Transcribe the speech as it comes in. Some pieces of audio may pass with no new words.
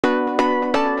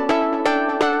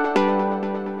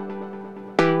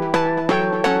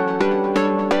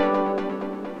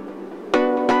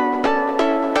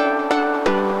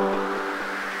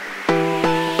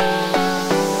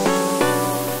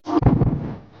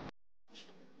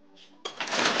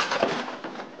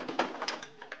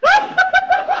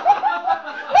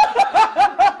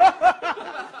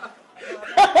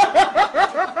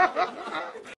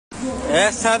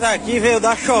Essa daqui veio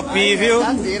da Shopee, viu?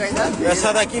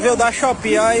 Essa daqui veio da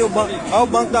Shopee. Olha o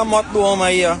banco da moto do homem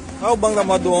aí, ó. Olha o banco da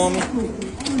moto do homem. É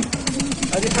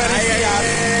diferenciado.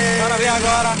 Bora ver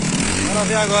agora. Bora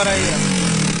ver agora aí, ó.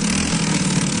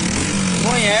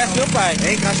 Conhece, viu, pai?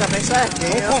 Encaixa bem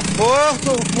certinho. Um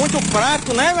conforto, muito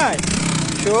prático, né, velho?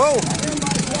 Show!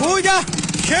 Cuida!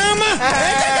 Chama!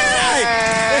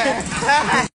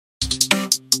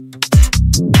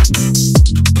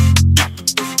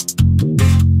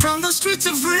 From the streets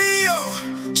of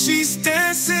Rio, she's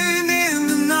dancing in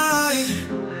the night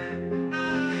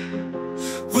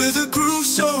with a groove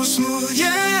so smooth,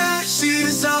 yeah,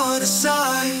 she's out of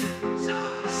sight.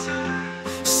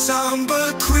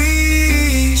 Samba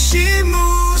queen, she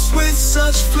moves with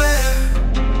such flair.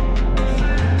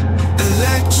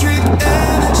 Electric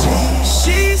energy,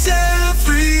 she's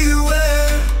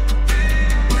everywhere.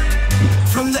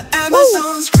 From the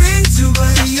Amazon's green to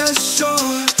Bahia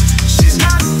shore, she's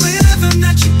not a rhythm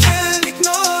that you can't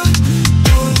ignore.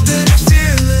 Bold and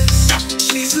fearless,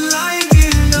 she's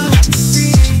lighting up the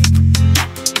scene.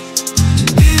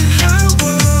 In her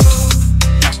world,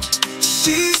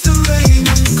 she's the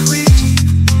reigning queen.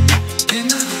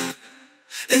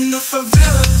 In the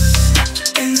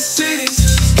favelas, in the cities,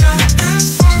 she's got that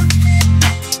funk.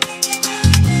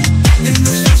 In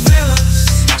the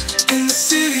favelas, in the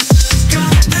cities, she's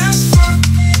got that funk.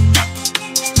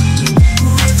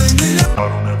 I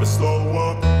don't ever slow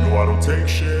up, no I don't take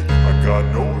shit. I got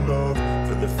no love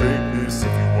for the fakeness.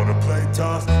 If you wanna play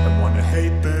tough and wanna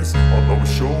hate this, I'll always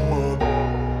show up.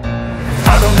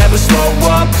 I don't ever slow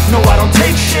up, no I don't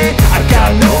take shit. I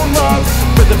got no love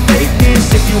for the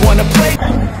fakeness. If you wanna play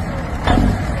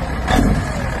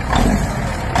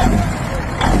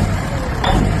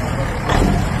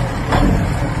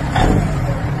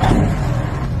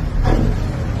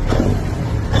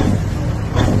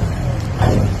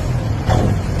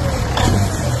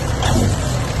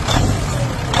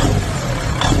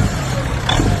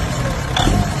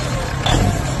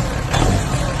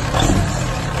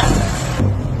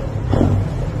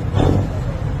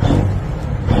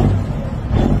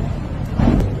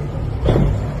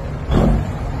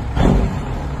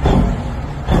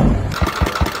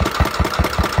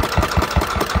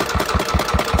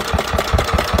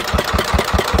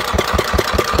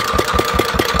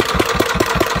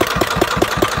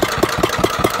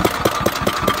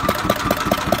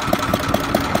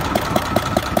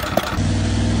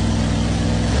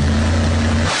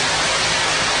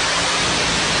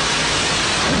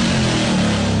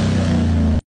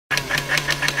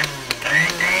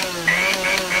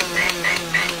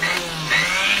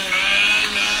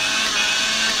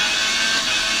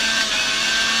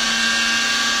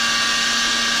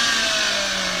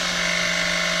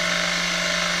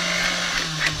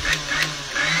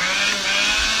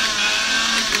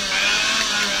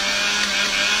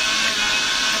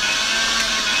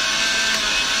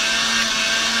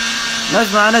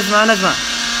Najma.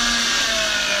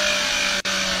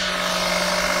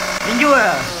 Tinju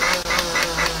ya?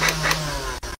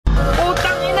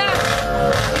 Putang ina!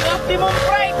 Optimum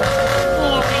brake!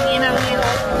 Putang ina ng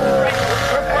brake.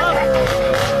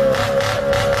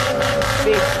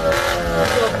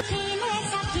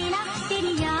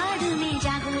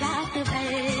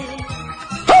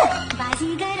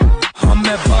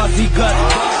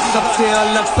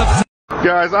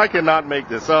 Guys, I cannot make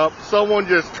this up. Someone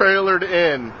just trailered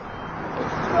in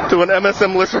to an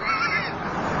MSM listener.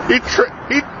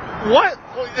 What?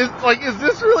 Is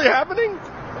this really happening?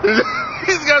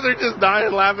 These guys are just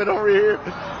dying laughing over here.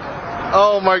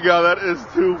 Oh my god, that is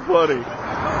too funny.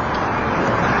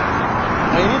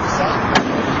 I need to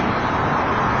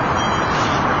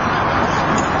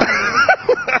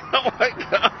Oh my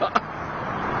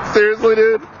god. Seriously,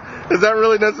 dude? Is that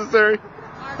really necessary?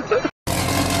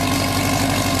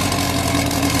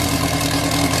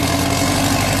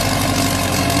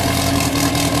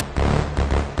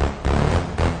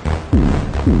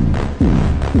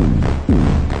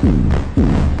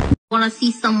 Wanna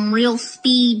see some real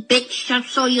speed, bitch? I'll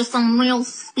show you some real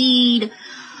speed.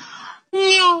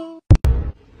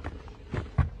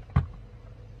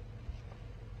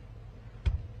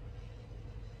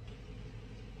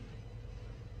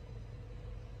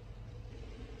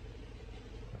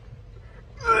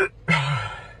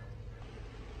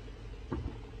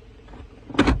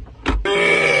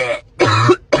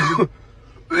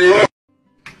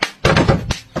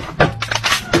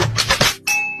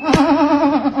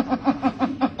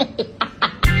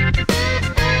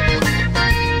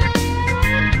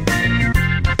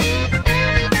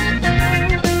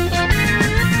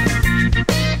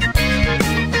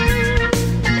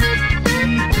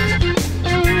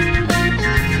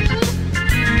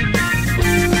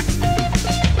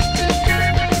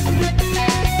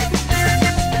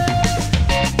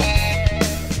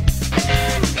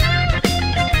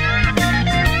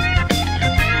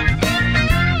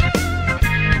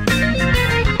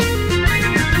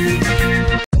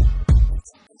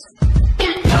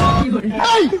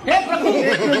 हे प्रभु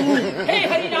हे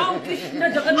हरि राम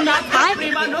कृष्ण जगन्नाथ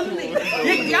प्रेमानंद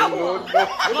ये क्या हुआ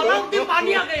गलाव में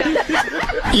पानी आ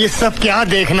गया ये सब क्या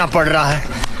देखना पड़ रहा है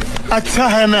अच्छा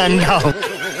है मैं अंधा हूँ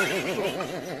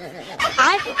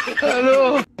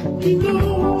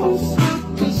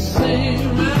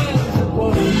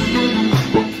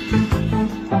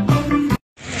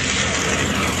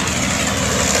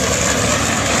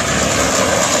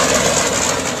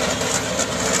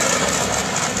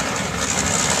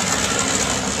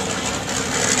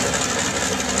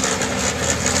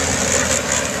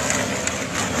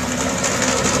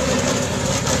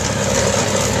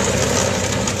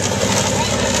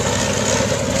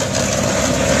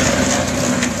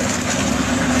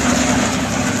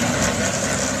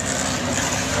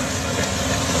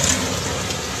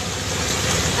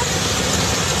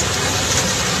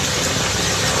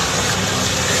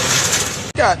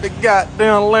Got the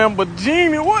goddamn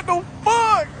Lamborghini. What the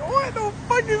fuck? What the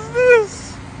fuck is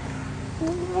this?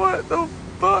 What the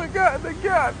fuck? Got the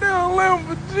goddamn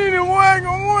Lamborghini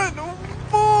wagon. What the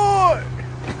fuck?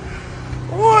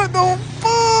 What the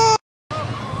fuck?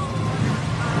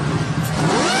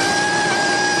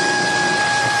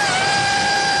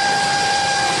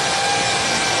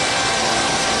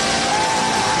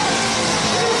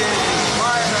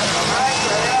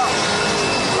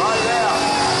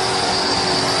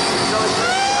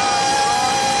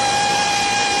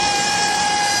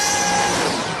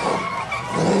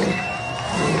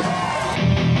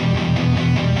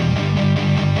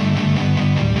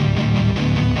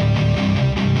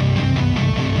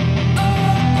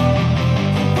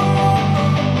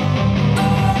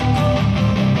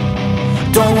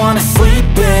 Don't wanna sleep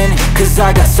in, cause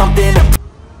I got something to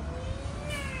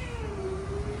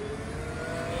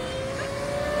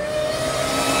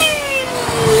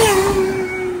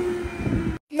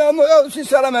Não, eu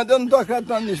sinceramente eu não tô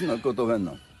acreditando nisso não, que eu tô vendo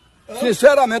não.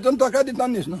 Sinceramente eu não tô acreditando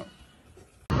nisso não.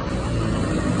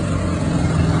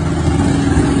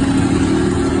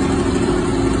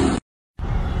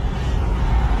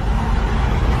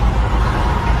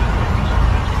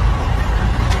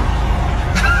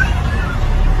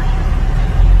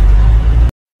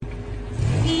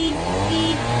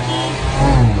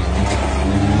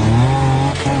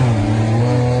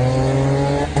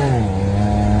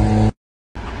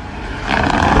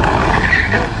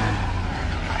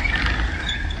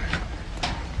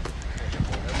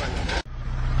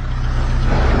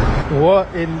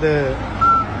 What in the...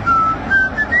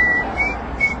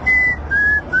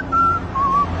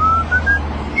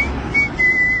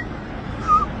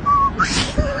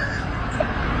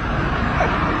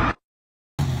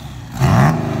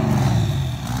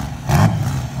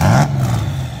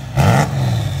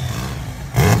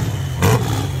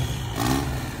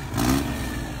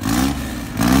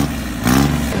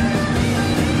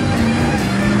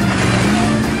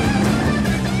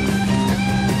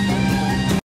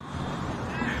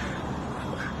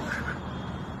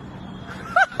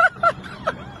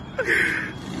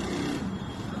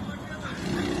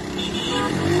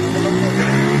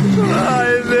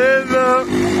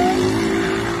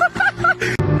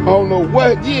 I don't know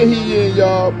what year he in,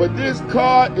 y'all, but this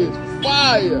car is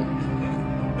fire.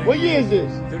 What year is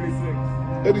this?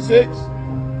 36. 36?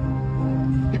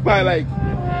 He probably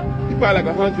like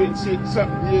 106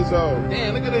 something years old.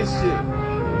 Damn, look at this shit.